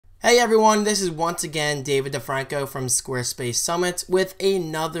Hey everyone, this is once again David DeFranco from Squarespace Summit with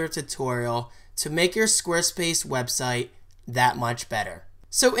another tutorial to make your Squarespace website that much better.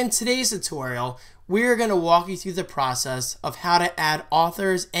 So in today's tutorial, we're going to walk you through the process of how to add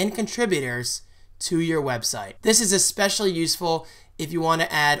authors and contributors to your website. This is especially useful if you want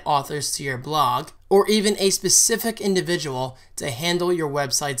to add authors to your blog or even a specific individual to handle your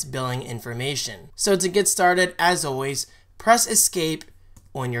website's billing information. So to get started, as always, press Escape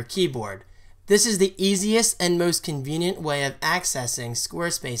on your keyboard. This is the easiest and most convenient way of accessing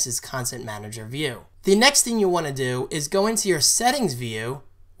Squarespace's Content Manager view. The next thing you want to do is go into your Settings view,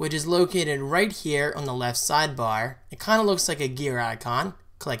 which is located right here on the left sidebar. It kind of looks like a gear icon.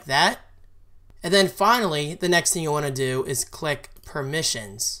 Click that. And then finally, the next thing you want to do is click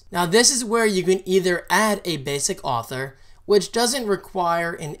Permissions. Now this is where you can either add a basic author, which doesn't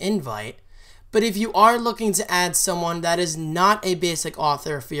require an invite, but if you are looking to add someone that is not a basic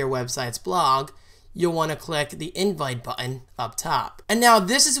author for your website's blog, you'll want to click the invite button up top. And now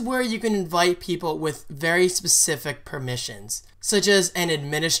this is where you can invite people with very specific permissions, such as an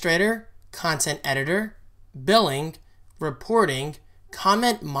administrator, content editor, billing, reporting,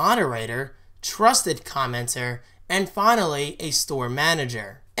 comment moderator, trusted commenter, and finally a store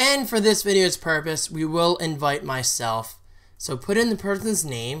manager. And for this video's purpose, we will invite myself. So put in the person's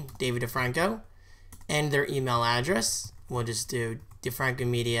name, David DeFranco, and their email address. We'll just do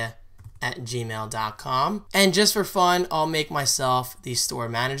defrancomedia@gmail.com. And just for fun, I'll make myself the store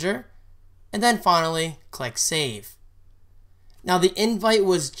manager. And then finally, click Save. Now the invite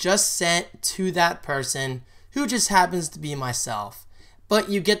was just sent to that person who just happens to be myself. But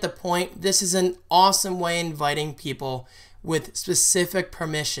you get the point. This is an awesome way of inviting people with specific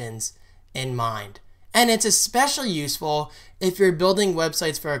permissions in mind. And it's especially useful if you're building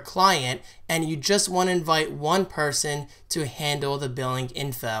websites for a client and you just want to invite one person to handle the billing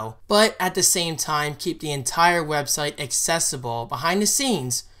info, but at the same time keep the entire website accessible behind the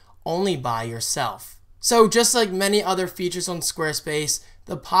scenes only by yourself. So just like many other features on Squarespace,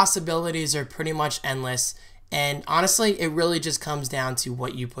 the possibilities are pretty much endless, and honestly, it really just comes down to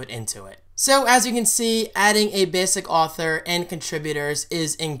what you put into it. So as you can see, adding a basic author and contributors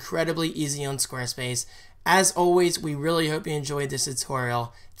is incredibly easy on Squarespace. As always, we really hope you enjoyed this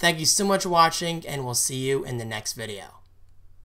tutorial. Thank you so much for watching, and we'll see you in the next video.